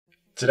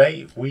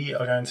Today we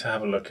are going to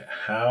have a look at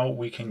how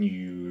we can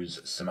use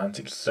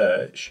semantic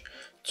search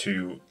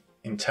to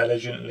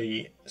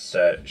intelligently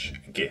search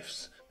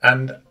GIFs.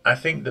 And I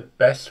think the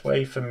best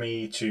way for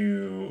me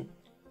to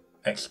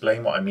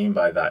explain what I mean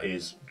by that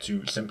is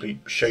to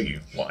simply show you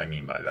what I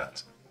mean by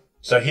that.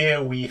 So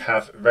here we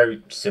have a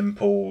very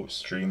simple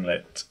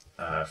Streamlit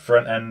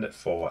front end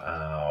for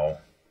our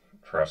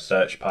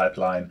search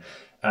pipeline,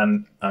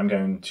 and I'm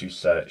going to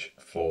search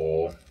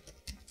for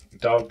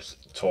dogs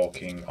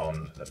talking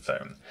on the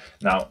phone.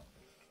 Now,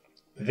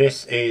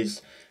 this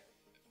is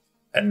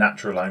a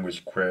natural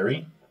language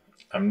query.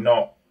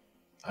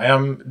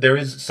 There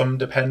is some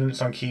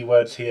dependence on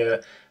keywords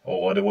here,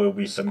 or there will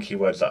be some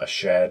keywords that are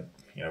shared.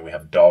 You know, we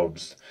have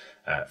dogs,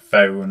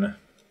 phone,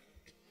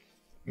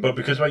 but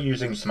because we're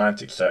using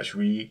semantic search,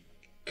 we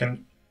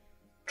can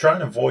try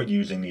and avoid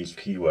using these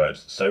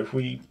keywords. So if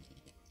we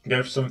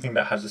go for something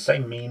that has the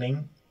same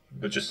meaning,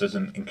 but just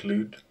doesn't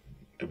include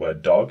the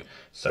word dog,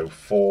 so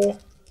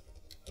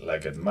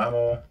four-legged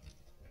mammal,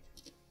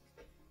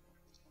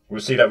 we'll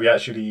see that we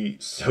actually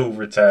still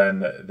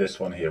return this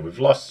one here. We've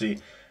lost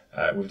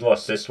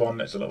this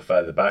one. It's a little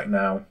further back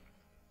now,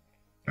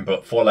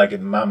 but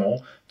four-legged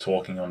mammal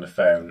talking on the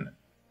phone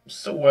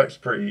still works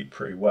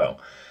pretty well.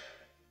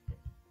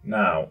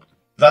 Now,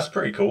 that's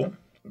pretty cool,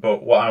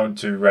 but what I want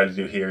to really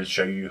do here is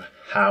show you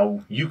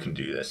how you can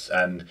do this.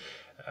 And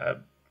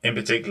in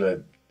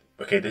particular,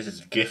 okay, this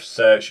is GIF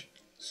search.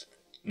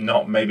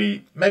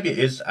 Maybe it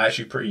is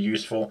actually pretty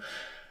useful,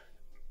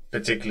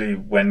 particularly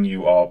when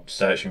you are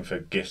searching for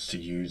GIFs to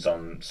use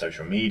on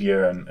social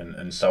media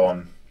and so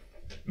on.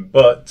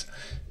 But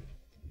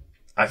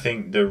I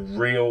think the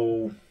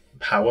real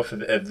power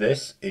of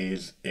this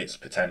is its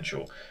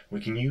potential.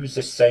 We can use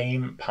the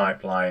same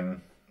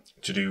pipeline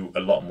to do a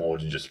lot more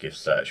than just GIF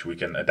search. We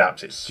can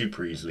adapt it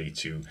super easily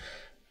to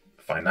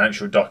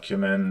financial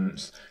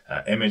documents,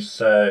 image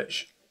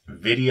search,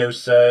 video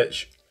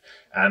search,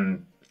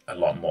 and a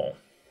lot more.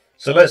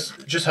 So let's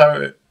just have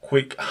a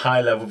quick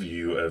high-level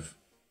view of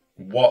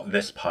what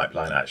this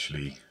pipeline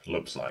actually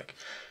looks like.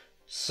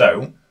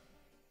 So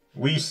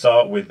we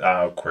start with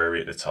our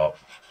query at the top.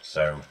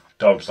 So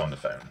dogs on the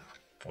phone,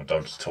 or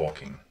dogs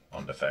talking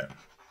on the phone.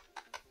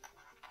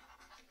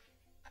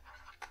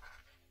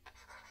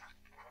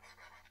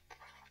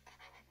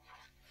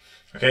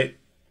 Okay,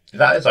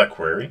 that is our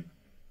query.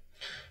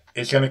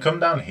 It's going to come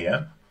down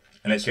here,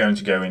 and it's going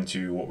to go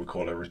into what we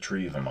call a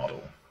retriever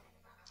model.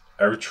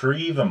 A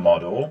retriever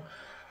model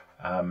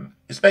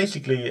is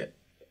basically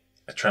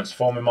a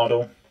transformer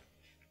model.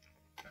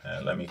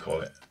 Let me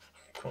call it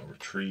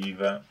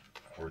retriever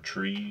or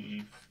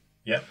retrieve.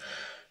 Yeah,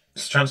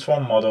 it's a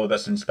transform model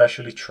that's been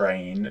specially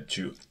trained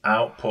to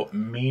output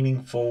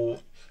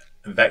meaningful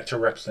vector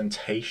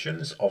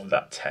representations of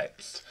that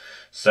text.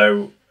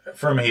 So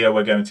from here,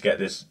 we're going to get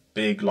this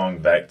big long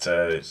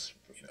vector. It's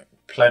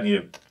plenty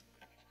of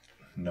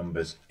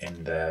numbers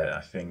in there.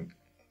 I think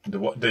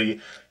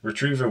the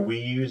retriever we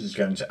use is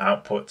going to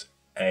output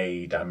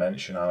a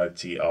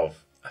dimensionality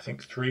of, I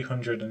think,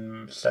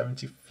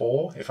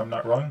 374, if I'm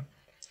not wrong,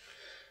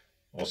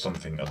 or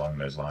something along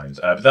those lines.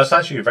 But that's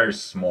actually a very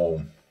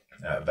small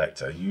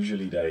vector.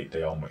 Usually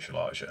they are much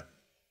larger.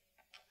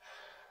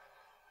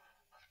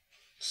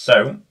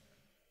 So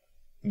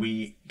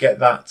we get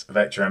that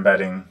vector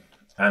embedding,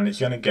 and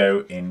it's going to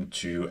go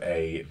into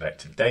a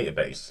vector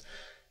database.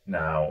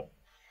 Now,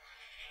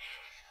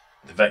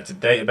 the vector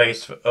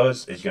database for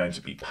us is going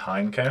to be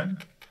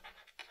Pinecone.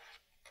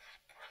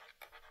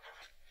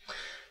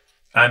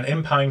 And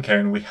in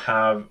Pinecone, we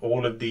have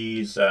all of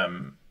these,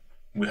 so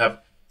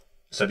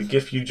the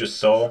GIF you just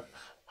saw,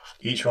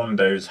 each one of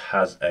those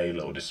has a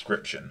little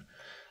description.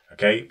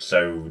 Okay,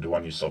 so the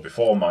one you saw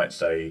before might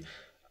say,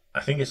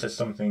 I think it says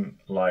something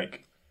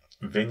like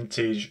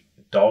vintage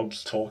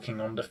dogs talking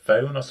on the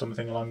phone or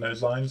something along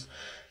those lines.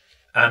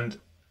 And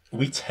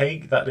we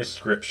take that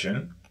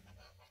description,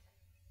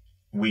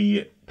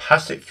 we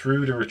pass it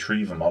through the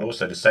retriever model,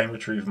 so the same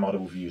retriever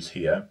model we've used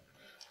here,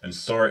 and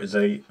store it as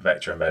a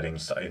vector embedding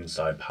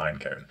inside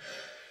Pinecone.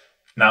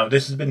 Now,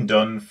 this has been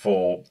done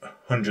for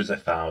hundreds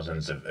of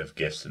thousands of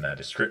GIFs and their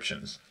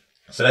descriptions.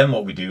 So then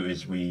what we do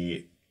is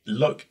we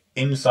look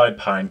inside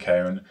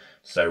Pinecone.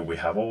 So we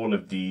have all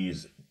of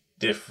these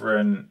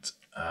different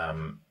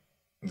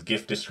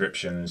GIF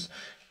descriptions,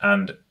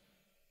 and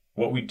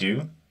what we do,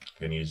 I'm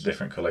going to use a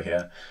different color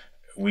here,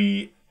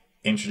 we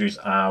introduce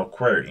our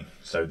query.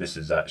 So this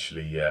is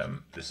actually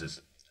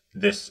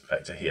this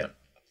vector here,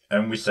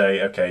 and we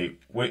say, okay,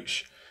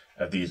 which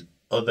of these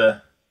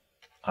other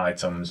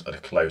items are the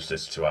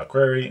closest to our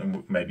query,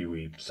 and maybe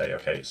we say,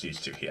 okay, it's these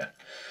two here.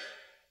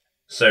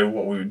 So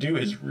what we would do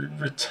is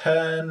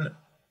return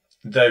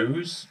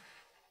those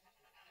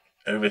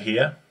over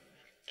here,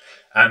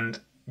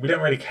 and we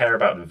don't really care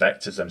about the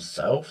vectors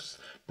themselves,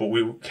 but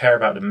we care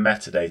about the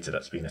metadata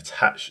that's been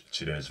attached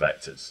to those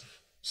vectors.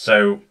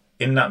 So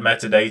in that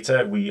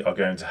metadata, we are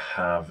going to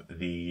have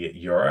the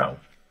URL.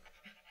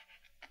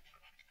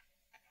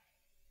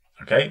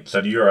 Okay,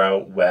 so the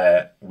URL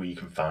where we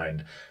can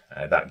find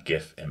that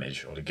GIF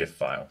image or the GIF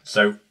file.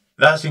 So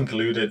that's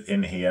included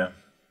in here.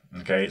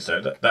 Okay,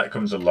 so that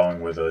comes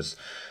along with us,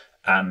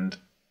 and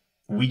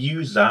we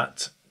use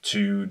that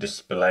to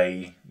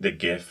display the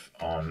GIF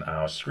on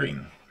our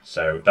screen.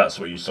 So that's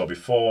what you saw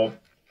before.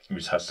 We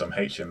just have some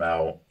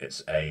HTML.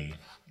 It's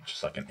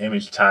just like an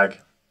image tag.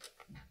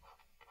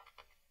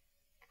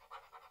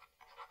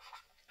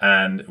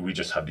 And we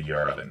just have the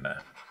URL in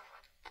there.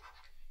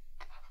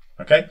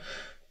 Okay,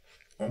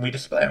 we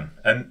display them.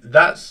 And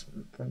that's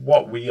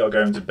what we are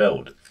going to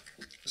build.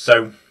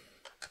 So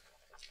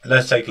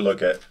let's take a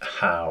look at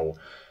how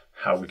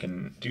we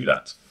can do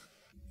that.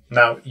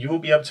 Now, you will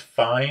be able to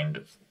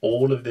find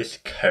all of this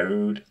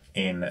code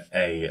in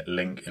a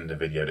link in the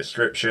video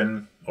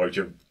description, or if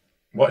you're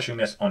watching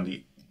this on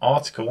the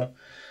article,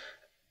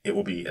 it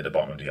will be at the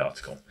bottom of the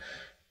article.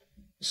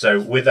 So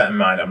with that in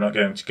mind, I'm not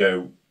going to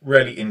go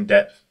really in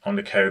depth on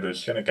the code. I'm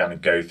just going to kind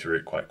of go through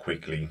it quite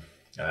quickly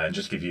and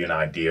just give you an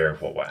idea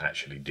of what we're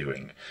actually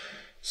doing.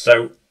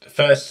 So the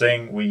first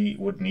thing we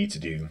would need to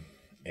do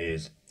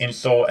is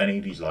install any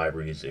of these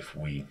libraries if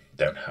we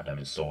don't have them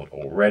installed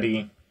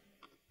already.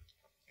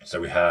 So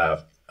we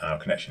have our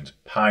connection to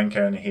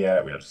Pinecone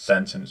here. We have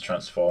sentence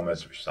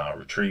transformers, which is our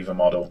retriever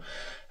model.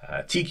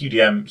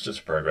 TQDM is just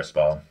a progress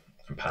bar,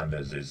 and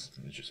pandas is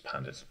just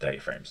pandas data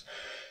frames.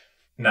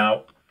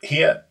 Now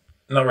here,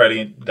 not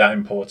really that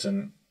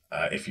important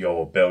if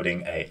you're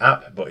building an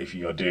app, but if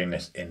you're doing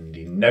this in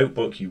the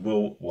notebook, you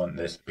will want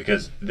this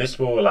because this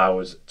will allow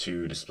us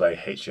to display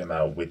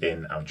HTML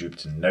within our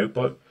Jupyter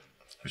notebook,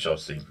 which is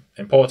obviously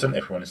important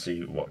if we want to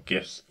see what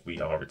GIFs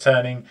we are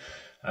returning.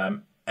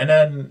 And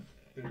then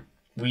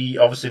we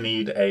obviously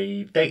need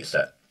a data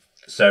set.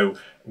 So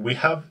we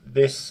have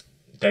this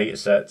data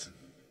set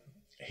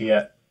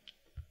here.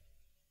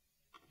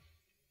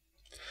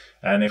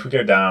 And if we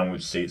go down, we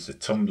see it's a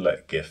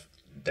Tumblr GIF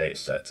data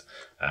set.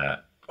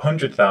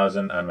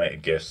 100,000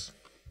 animated GIFs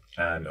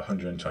and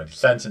 120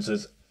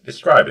 sentences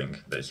describing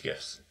those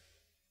GIFs.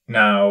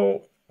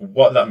 Now,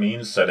 what that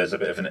means, so there's a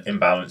bit of an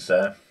imbalance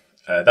there.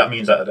 That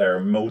means that there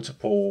are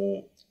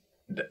multiple,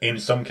 in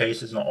some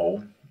cases, not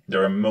all,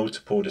 there are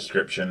multiple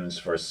descriptions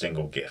for a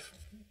single GIF.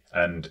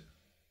 And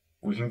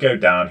we can go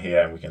down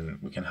here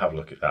and we can have a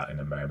look at that in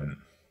a moment.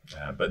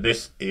 But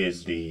this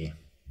is the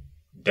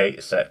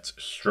dataset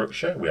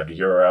structure. We have the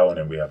URL and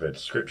then we have a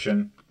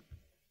description.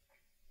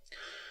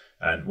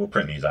 And we'll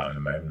print these out in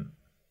a moment.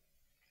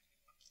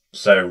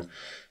 So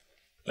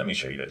let me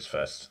show you those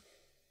first.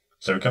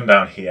 So we come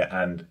down here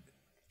and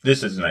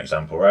this is an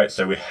example, right?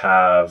 So we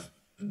have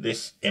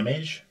this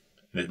image,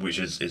 which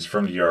is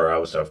from the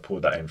URL. So I've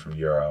pulled that in from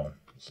the URL.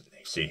 So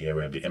you see here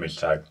we have the image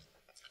tag,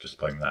 just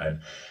plugging that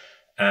in.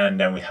 And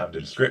then we have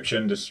the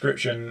description.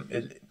 Description,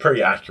 it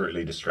pretty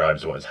accurately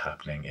describes what is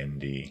happening in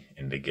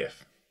the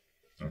GIF.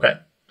 Okay.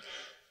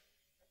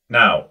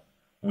 Now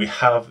we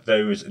have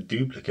those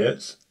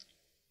duplicates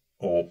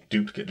or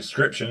duplicate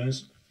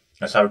descriptions.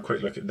 Let's have a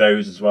quick look at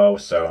those as well.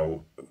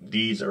 So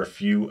these are a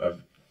few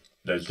of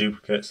those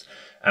duplicates,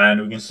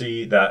 and we can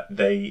see that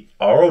they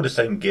are all the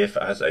same GIF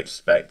as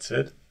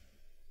expected,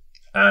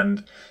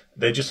 and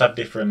they just have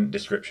different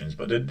descriptions.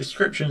 But the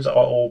descriptions are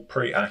all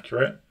pretty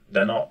accurate.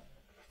 They're not,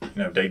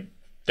 they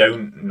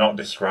don't not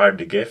describe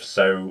the GIF.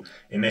 So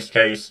in this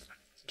case,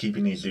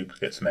 keeping these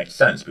duplicates makes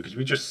sense because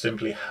we just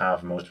simply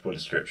have multiple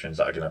descriptions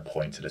that are going to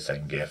point to the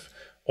same GIF.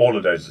 All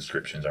of those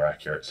descriptions are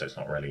accurate, so it's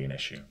not really an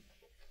issue.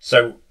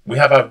 So we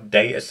have our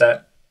data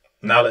set.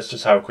 Now let's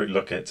just have a quick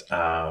look at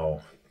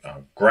our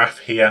graph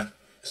here.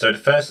 So the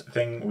first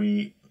thing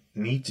we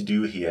need to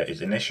do here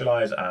is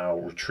initialize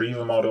our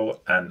retriever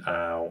model and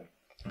our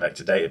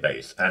vector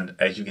database. And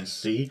as you can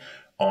see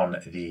on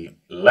the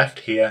left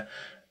here,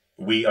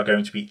 we are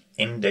going to be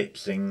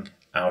indexing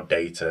our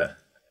data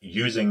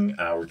using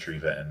our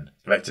retriever and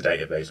vector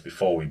database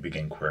before we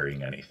begin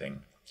querying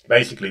anything.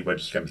 Basically, we're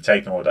just going to be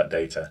taking all that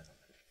data,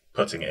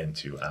 putting it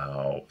into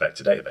our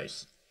vector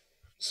database.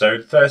 So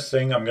the first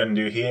thing I'm going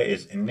to do here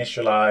is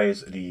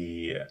initialize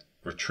the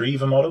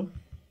retriever model,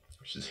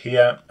 which is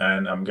here,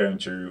 and I'm going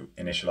to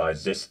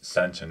initialize this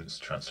sentence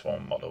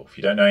transform model. If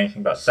you don't know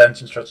anything about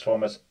sentence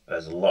transformers,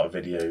 there's a lot of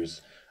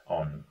videos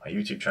on my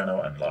YouTube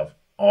channel and a lot of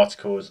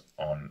articles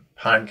on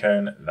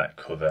Pinecone that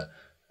cover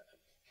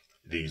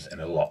these in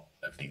a lot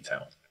of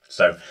detail.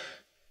 So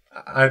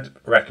I'd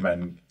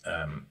recommend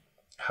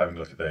having a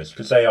look at those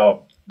because they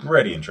are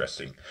really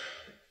interesting.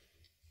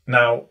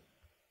 Now,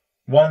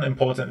 one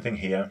important thing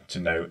here to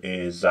note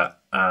is that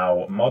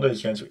our model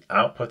is going to be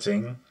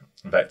outputting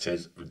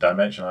vectors with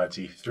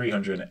dimensionality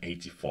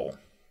 384.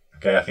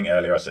 Okay, I think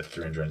earlier I said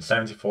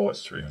 374,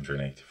 it's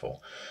 384.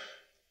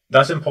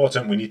 That's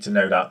important. We need to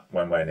know that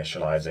when we're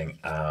initializing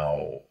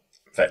our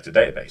vector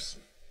database,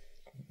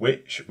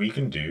 which we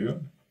can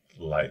do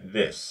like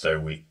this. So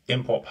we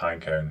import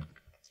Pinecone.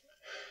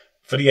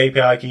 For the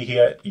API key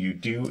here, you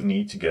do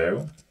need to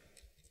go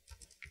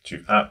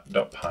to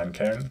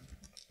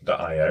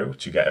app.pinecone.io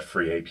to get a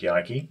free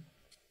API key.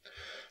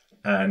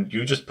 And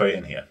you just put it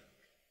in here.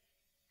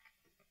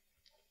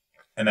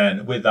 And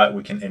then with that,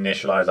 we can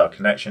initialize our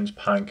connection to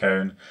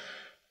Pinecone.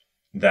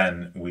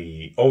 then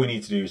all we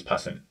need to do is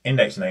pass an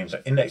index name.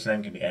 So index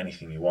name can be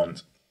anything you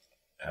want.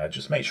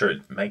 Just make sure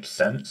it makes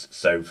sense.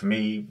 So for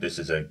me, this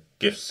is a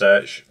GIF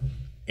search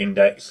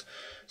index.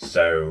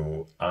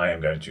 So I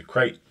am going to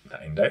create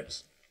that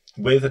index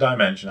with a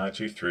dimension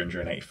to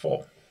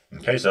 384.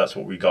 Okay, so that's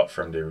what we got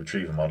from the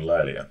retriever model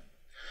earlier.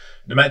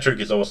 The metric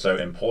is also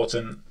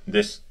important.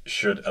 This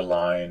should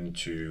align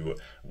to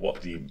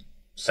what the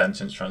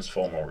sentence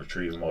transform or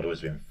retriever model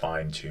has been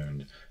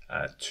fine-tuned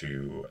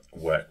to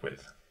work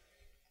with.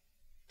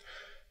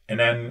 And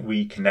then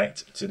we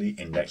connect to the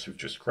index we've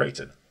just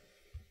created.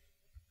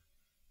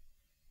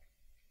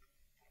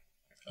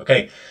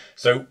 Okay,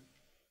 so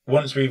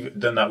once we've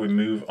done that, we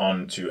move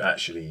on to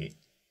actually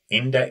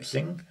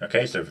indexing.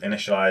 Okay, so we've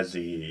initialized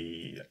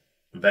the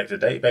vector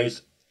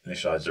database,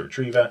 initialized the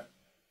retriever.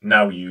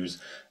 Now we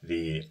use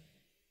the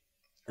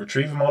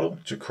retriever model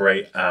to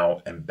create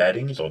our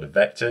embeddings or the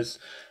vectors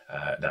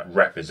that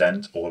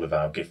represent all of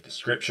our GIF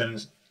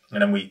descriptions,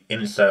 and then we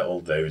insert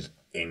all those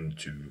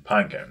into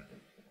Pinecone.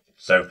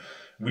 So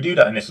we do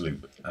that in this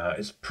loop.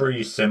 It's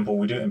pretty simple.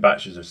 We do it in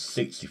batches of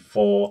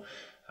 64.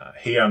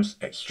 Here I'm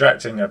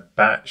extracting a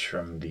batch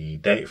from the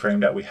data frame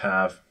that we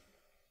have.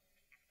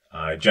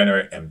 I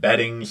generate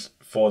embeddings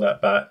for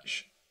that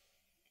batch.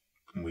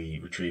 We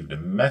retrieve the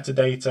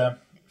metadata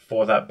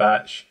for that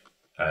batch.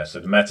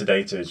 So the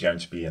metadata is going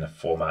to be in a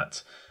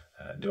format.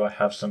 Do I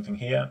have something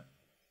here?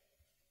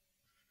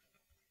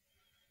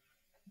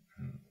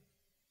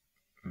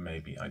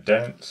 Maybe I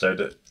don't. So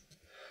the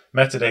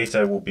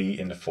metadata will be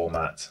in the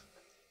format.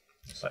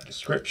 It's like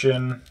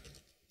description,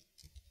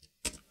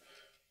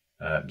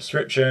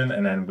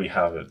 and then we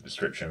have a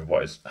description of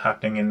what is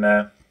happening in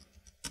there,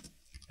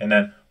 and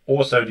then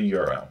also the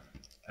URL,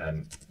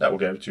 and that will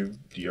go to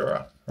the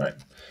URL, right?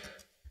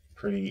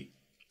 Pretty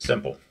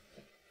simple.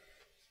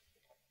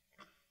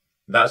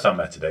 That's our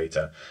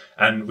metadata,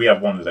 and we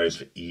have one of those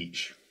for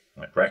each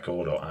like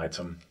record or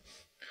item.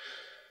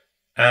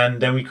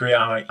 And then we create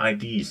our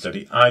IDs. So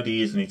the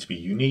IDs need to be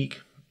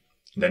unique,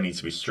 they need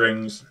to be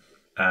strings,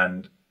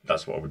 and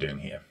that's what we're doing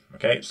here.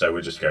 Okay, so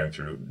we're just going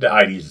through the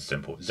IDs is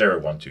simple 0,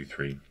 1, 2,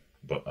 3,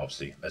 but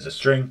obviously as a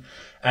string,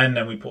 and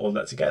then we put all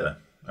that together.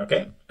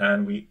 Okay,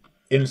 and we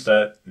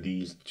insert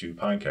these to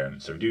Pinecone.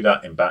 So we do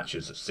that in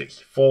batches of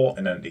 64,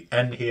 and then at the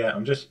end here,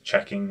 I'm just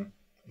checking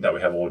that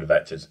we have all the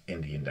vectors in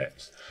the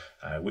index,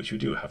 which we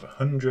do have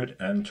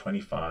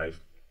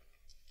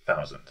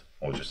 125,000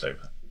 or just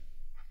over.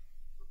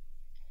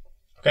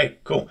 Okay,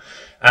 cool.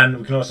 And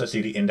we can also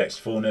see the index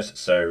fullness.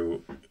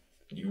 So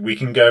we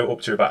can go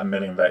up to about 1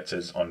 million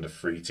vectors on the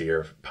free tier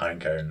of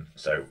Pinecone.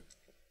 So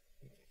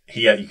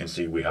here you can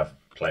see we have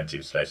plenty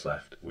of space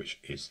left, which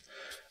is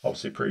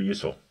obviously pretty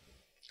useful.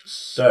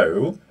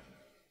 So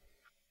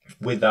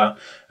with that,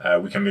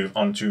 we can move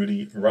on to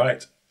the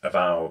right of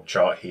our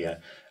chart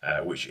here,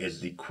 which is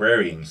the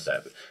querying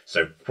step.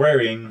 So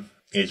querying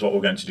is what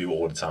we're going to do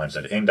all the time.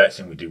 So the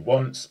indexing we do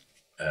once,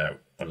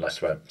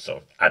 unless we're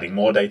sort of adding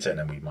more data, and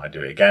then we might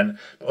do it again.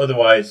 But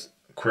otherwise,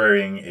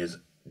 querying is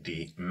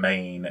the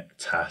main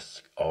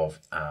task of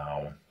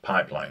our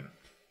pipeline.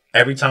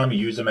 Every time a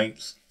user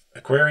makes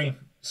a query,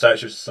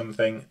 searches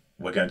something,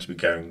 we're going to be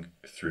going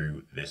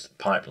through this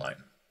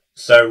pipeline.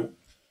 So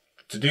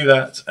to do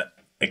that,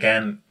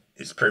 again,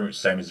 it's pretty much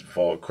the same as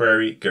before.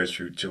 Query goes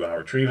through to our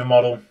retriever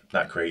model.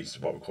 That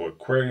creates what we call a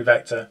query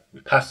vector.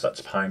 We pass that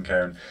to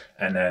Pinecone,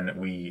 and then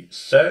we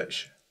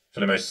search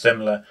for the most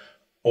similar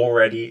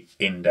already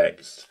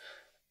indexed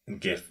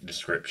GIF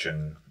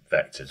description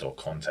vectors or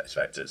context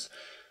vectors.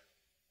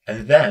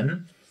 And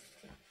then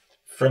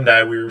from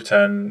there, we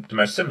return the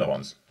most similar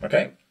ones.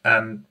 Okay.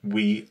 And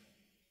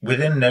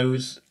within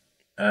those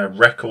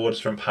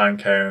records from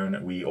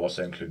Pinecone, we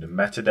also include the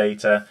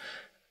metadata,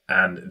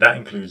 and that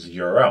includes the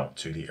URL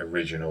to the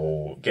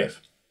original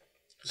GIF.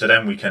 So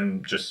then we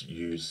can just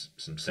use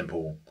some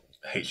simple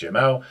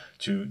HTML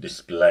to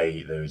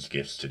display those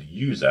GIFs to the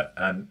user.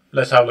 And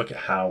let's have a look at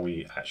how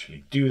we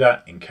actually do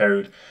that in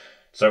code.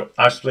 So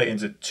I've split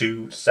into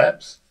two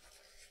steps.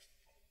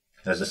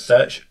 There's a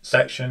search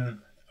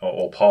section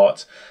or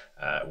part,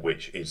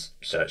 which is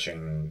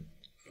searching,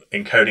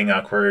 encoding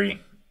our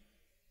query,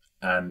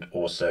 and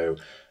also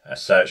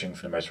searching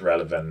for the most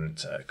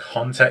relevant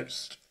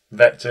context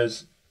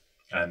vectors.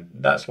 And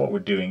that's what we're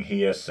doing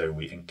here. So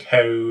we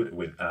encode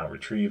with our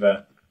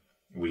retriever,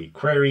 we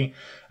query,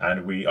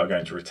 and we are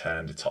going to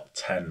return the top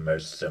 10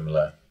 most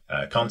similar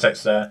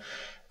context there.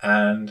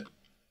 And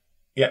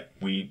yeah,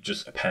 we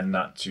just append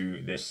that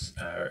to this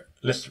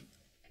list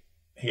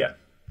here.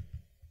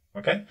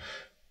 Okay,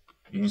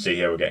 you can see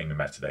here we're getting the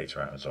metadata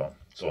out as well.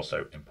 It's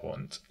also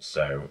important.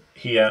 So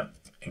here,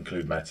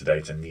 include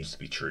metadata needs to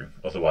be true.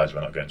 Otherwise, we're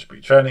not going to be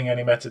returning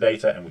any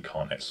metadata, and we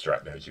can't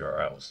extract those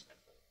URLs.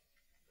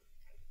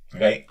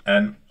 Okay,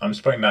 and I'm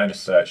just putting that in a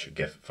search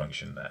GIF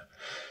function there.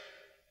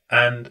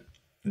 And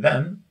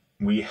then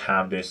we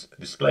have this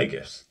display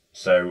GIFs.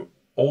 So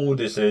all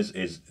this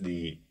is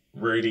the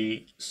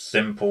really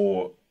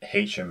simple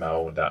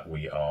HTML that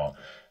we are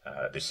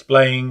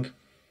displaying.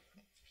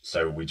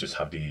 So we just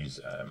have these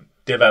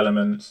div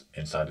elements.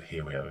 Inside of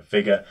here we have a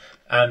figure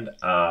and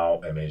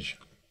our image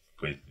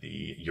with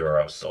the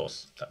URL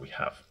source that we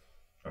have.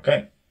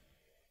 Okay.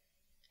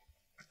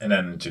 And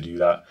then to do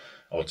that,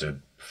 or to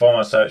perform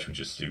our search, we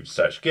just do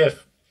search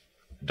GIF,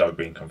 dog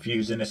being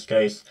confused in this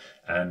case,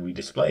 and we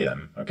display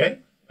them. Okay.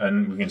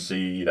 And we can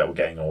see that we're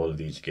getting all of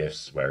these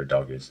GIFs where a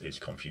dog is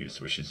confused,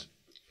 which is,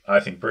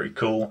 I think, pretty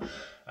cool.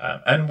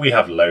 And we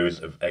have loads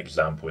of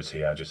examples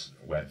here. I just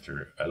went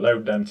through a load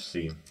of them to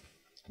see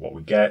what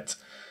we get.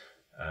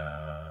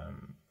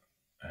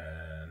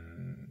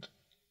 And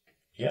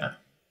yeah.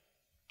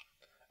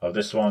 Oh,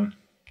 this one,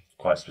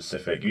 quite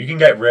specific. You can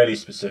get really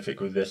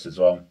specific with this as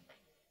well.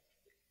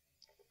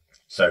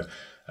 So,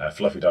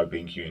 fluffy dog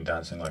being cute and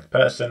dancing like a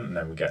person. And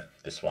then we get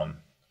this one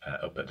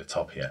up at the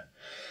top here.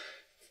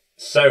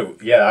 So,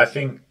 yeah, I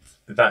think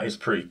that is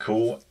pretty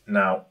cool.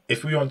 Now,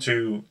 if we want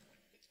to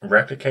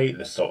replicate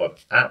the sort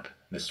of app,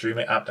 the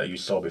Streamlit app that you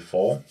saw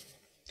before,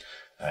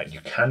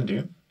 you can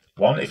do.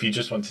 One, if you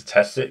just want to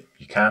test it,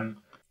 you can.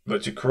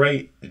 But to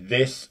create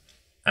this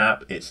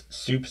app, it's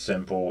super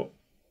simple.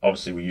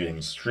 Obviously, we're using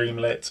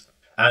Streamlit.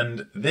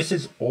 And this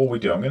is all we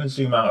do. I'm going to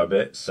zoom out a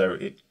bit, so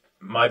it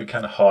might be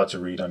kind of hard to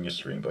read on your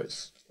screen,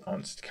 but I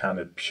want to kind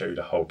of show you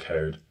the whole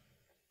code.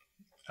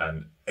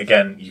 And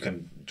again, you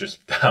can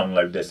just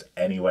download this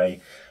anyway,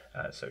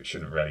 so it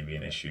shouldn't really be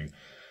an issue.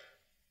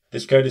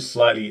 This code is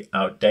slightly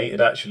outdated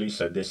actually,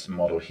 so this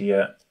model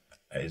here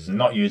is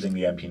not using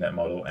the MPNet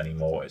model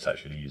anymore. It's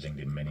actually using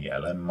the mini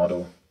LM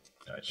model.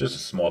 It's just a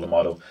smaller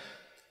model.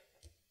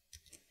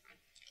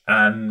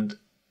 And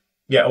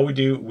yeah, all we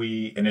do,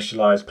 we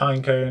initialize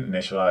Pinecone,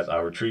 initialize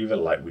our retriever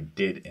like we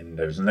did in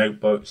those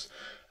notebooks.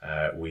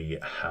 We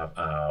have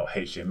our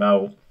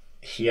HTML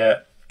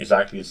here,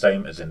 exactly the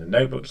same as in the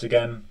notebooks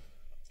again.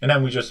 And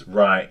then we just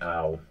write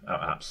our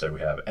app. So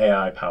we have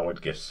AI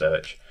powered GIF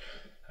search.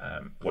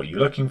 What you're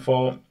looking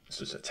for,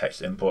 so it's a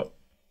text input.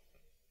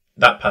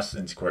 That passes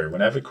into query.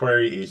 Whenever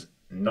query is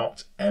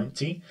not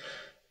empty,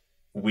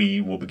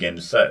 we will begin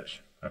the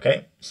search.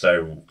 Okay,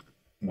 so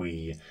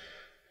we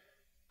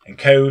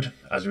encode,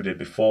 as we did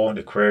before,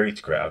 the query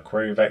to create our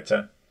query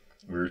vector.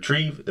 We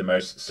retrieve the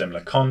most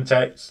similar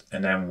context,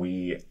 and then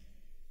we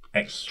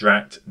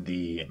extract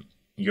the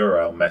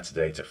URL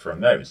metadata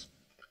from those.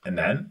 And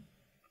then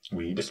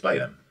we display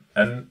them.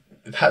 And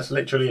that's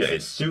literally it.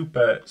 It's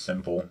super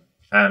simple.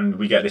 And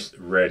we get this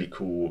really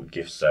cool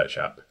GIF search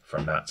app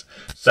from that.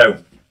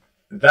 So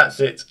that's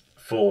it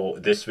for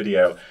this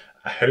video.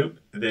 I hope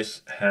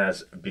this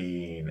has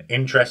been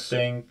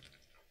interesting.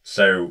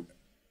 So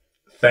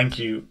thank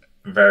you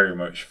very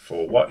much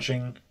for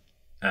watching,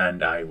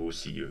 and I will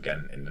see you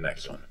again in the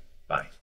next one. Bye.